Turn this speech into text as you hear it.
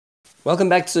Welcome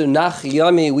back to Nach. We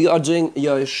are doing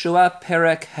Yoshua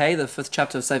Perek Hey, the fifth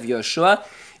chapter of Sefer Yoshua.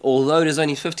 Although it is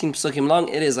only 15 psukim long,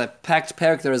 it is a packed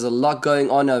Perek. There is a lot going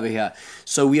on over here.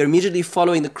 So we are immediately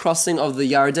following the crossing of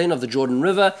the Yarden, of the Jordan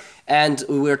River, and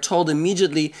we're told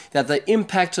immediately that the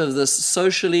impact of this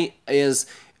socially is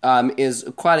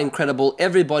quite incredible.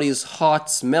 Everybody's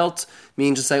hearts melt,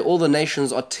 meaning to say all the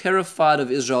nations are terrified of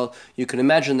Israel. You can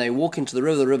imagine they walk into the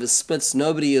river splits,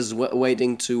 nobody is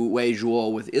waiting to wage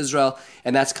war with Israel,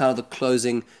 and that's kind of the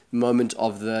closing moment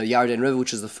of the Yarden River,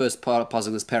 which is the first part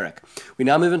of this Perek. We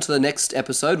now move into the next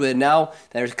episode, where now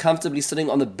they're comfortably sitting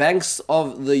on the banks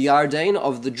of the Yarden,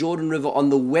 of the Jordan River,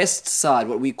 on the west side,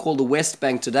 what we call the West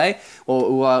Bank today,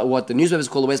 or what the newspapers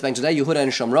call the West Bank today, Yehuda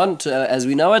and Shomron, as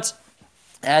we know it.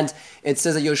 And it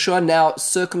says that Yoshua now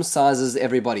circumcises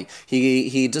everybody.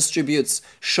 He distributes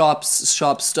sharp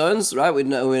stones, right? We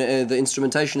know the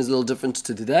instrumentation is a little different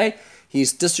to today. He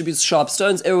distributes sharp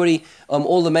stones. Everybody,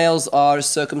 all the males are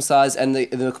circumcised, and the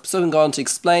Psukim go on to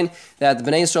explain that the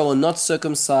Bnei Israel were not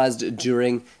circumcised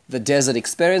during the desert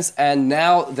experience, and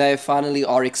now they finally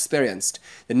are experienced.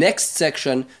 The next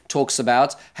section talks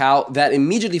about how that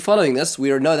immediately following this,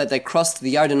 we know that they crossed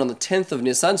the Yarden on the 10th of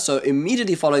Nisan, so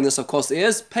immediately following this, of course,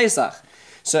 is Pesach.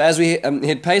 So as we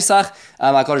hit Pesach,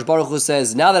 HaKadosh Baruch Hu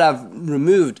says, now that I've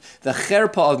removed the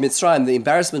cherpa of Mitzrayim, the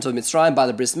embarrassment of Mitzrayim by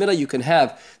the Bris Mila, you can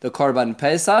have the Korban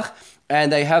Pesach. And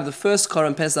they have the first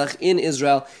Korban Pesach in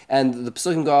Israel, and the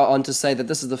Pesukim go on to say that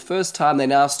this is the first time they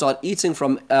now start eating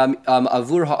from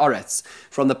Avur Haaretz,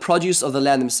 from the produce of the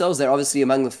land themselves. They're obviously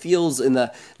among the fields in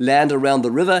the land around the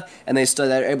river, and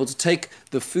they're able to take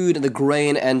the food and the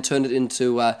grain and turn it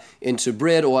into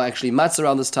bread, or actually matzah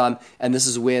around this time. And this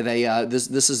is where they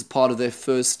this is part of their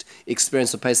first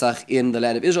experience of Pesach in the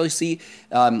land of Israel. You see,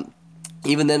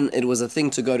 even then it was a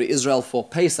thing to go to Israel for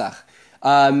Pesach.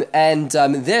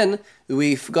 Then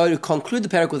we go to conclude the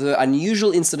Perek with an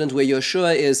unusual incident where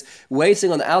Yoshua is waiting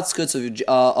on the outskirts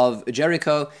of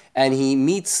Jericho, and he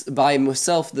meets by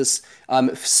himself this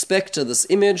specter, this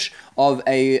image of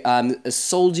a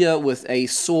soldier with a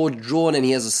sword drawn, and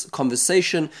he has a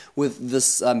conversation with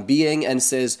this being and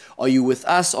says, "Are you with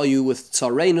us? Are you with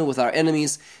Tzarenu, with our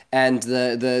enemies?" And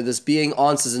this being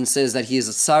answers and says that he is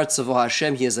a Sar Tzavor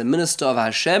Hashem, he is a minister of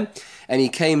Hashem, and he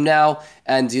came now,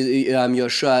 and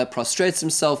Yoshua prostrates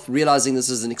himself, realizing this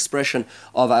is an expression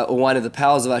of one of the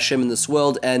powers of Hashem in this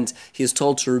world, and he is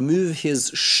told to remove his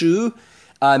shoe,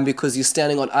 because he's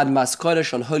standing on Admas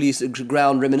Kodesh, on holy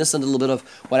ground, reminiscent a little bit of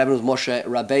what happened with Moshe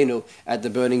Rabbeinu at the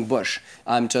burning bush,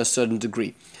 to a certain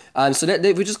degree. So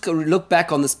if we just look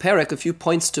back on this Perek, a few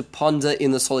points to ponder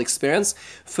in this whole experience.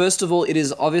 First of all, it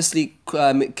is obviously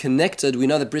connected. We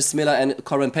know that Bris Mila and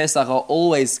Korban Pesach are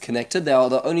always connected. They are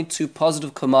the only two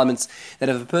positive commandments that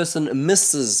if a person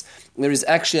misses, there is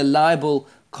actually a liable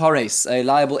kores, a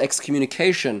liable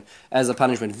excommunication as a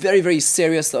punishment. Very, very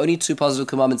serious. The only two positive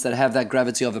commandments that have that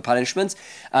gravity of a punishment.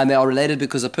 And they are related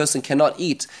because a male cannot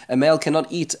eat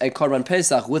a Korban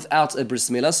Pesach without a Bris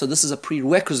Milah. So this is a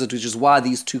prerequisite, which is why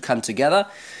these two come together.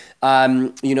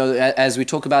 As we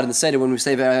talk about in the Seder, when we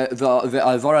say when we talk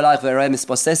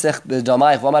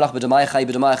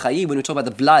about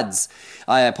the bloods,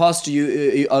 I passed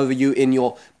over you in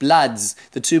your bloods.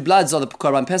 The two bloods are the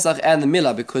Korban Pesach and the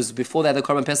Milah, because before they had the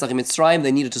Korban Pesach in Mitzrayim,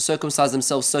 they needed to circumcise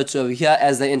themselves. So too over here,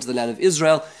 as they enter the land of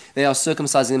Israel, they are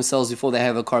circumcising themselves before they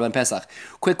have a Korban Pesach.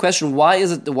 Quick question: Why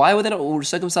were they not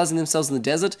circumcising themselves in the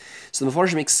desert? So the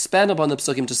Meforshim expand upon the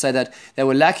Pesukim to say that they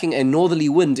were lacking a northerly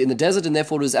wind in the desert, and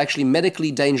therefore it was actually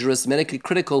medically dangerous, medically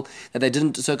critical that they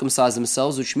didn't circumcise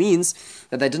themselves, which means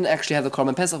that they didn't actually have the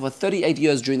Korban Pesach for 38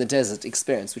 years during the desert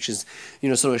experience, which is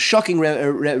sort of a shocking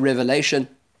revelation.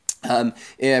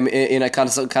 In a kind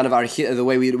of the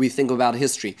way we think about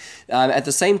history. At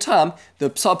the same time,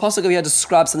 the Pasuk over here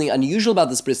describes something unusual about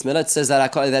this Bris Milah. It says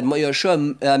that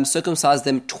Yoshua circumcised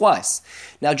them twice.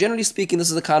 Now, generally speaking, this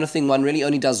is the kind of thing one really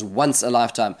only does once a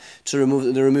lifetime, to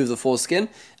remove the foreskin.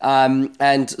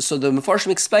 And so the Meforshim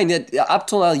explained that up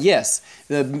till now, yes,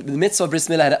 the mitzvah of Bris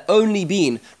Milah had only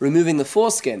been removing the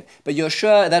foreskin, but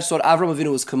Yoshua, that's what Avram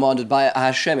Avinu was commanded by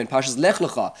Hashem in Parshas Lech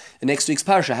Lecha, the next week's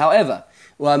parasha. However,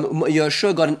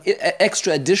 Yoshua got an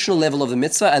extra additional level of the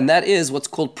mitzvah, and that is what's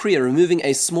called priya, removing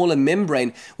a smaller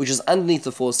membrane which is underneath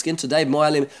the foreskin. Today,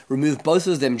 Moalim remove both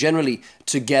of them generally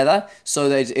together, so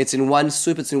that it's in one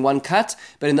swoop, it's in one cut.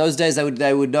 But in those days,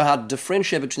 they would know how to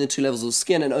differentiate between the two levels of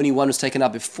skin, and only one was taken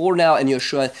out before now, and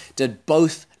Yoshua did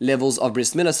both levels of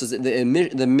Bris Milah, so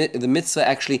the mitzvah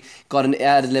actually got an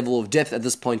added level of depth at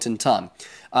this point in time.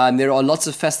 There are lots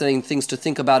of fascinating things to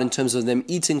think about in terms of them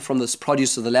eating from this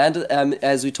produce of the land,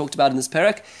 as we talked about in this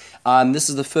Perek. This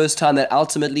is the first time that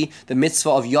ultimately the mitzvah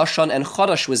of Yashon and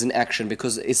Chodesh was in action,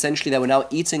 because essentially they were now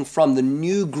eating from the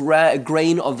new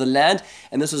grain of the land,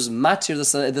 and this was matir.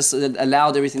 This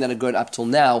allowed everything that had grown up till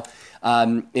now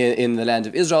in the land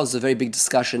of Israel. It's a very big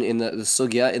discussion in the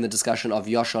sugya, in the discussion of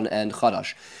Yashon and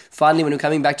Chodesh. Finally, when we're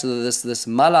coming back to this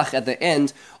malach at the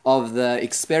end of the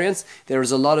experience, there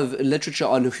is a lot of literature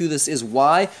on who this is.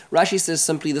 Why? Rashi says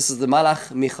simply this is the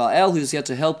malach Michael, who's here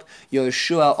to help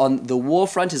Yeshua on the war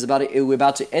front. We're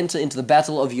about to enter into the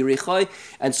battle of Yericho,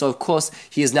 and so of course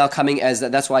he is now coming as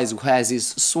that's why he has his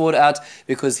sword out,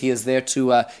 because he is there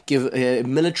to give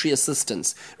military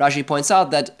assistance. Rashi points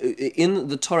out that in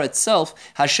the Torah itself,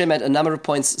 Hashem at a number of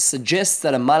points suggests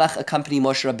that a malach accompany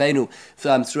Moshe Rabbeinu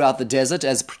throughout the desert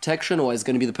as protection, or is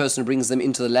going to be the person who brings them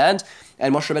into the land.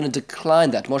 And Moshe Rabbeinu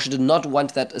declined that. Moshe did not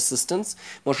want that assistance.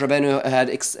 Moshe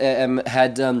Rabbeinu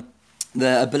had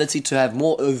the ability to have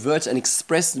more overt and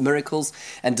expressed miracles,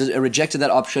 and rejected that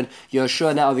option.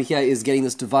 Yeshua now over here is getting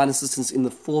this divine assistance in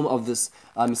the form of this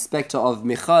specter of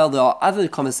Michael. There are other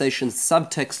conversations,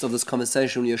 subtext of this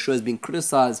conversation, when Yeshua is being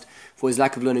criticized for his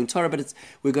lack of learning Torah, but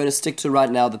we're going to stick to right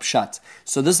now the pshat.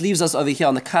 So this leaves us over here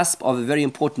on the cusp of a very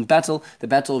important battle. The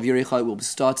battle of Yericho will be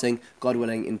starting, God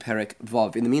willing, in Perek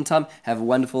Vav. In the meantime, have a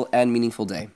wonderful and meaningful day.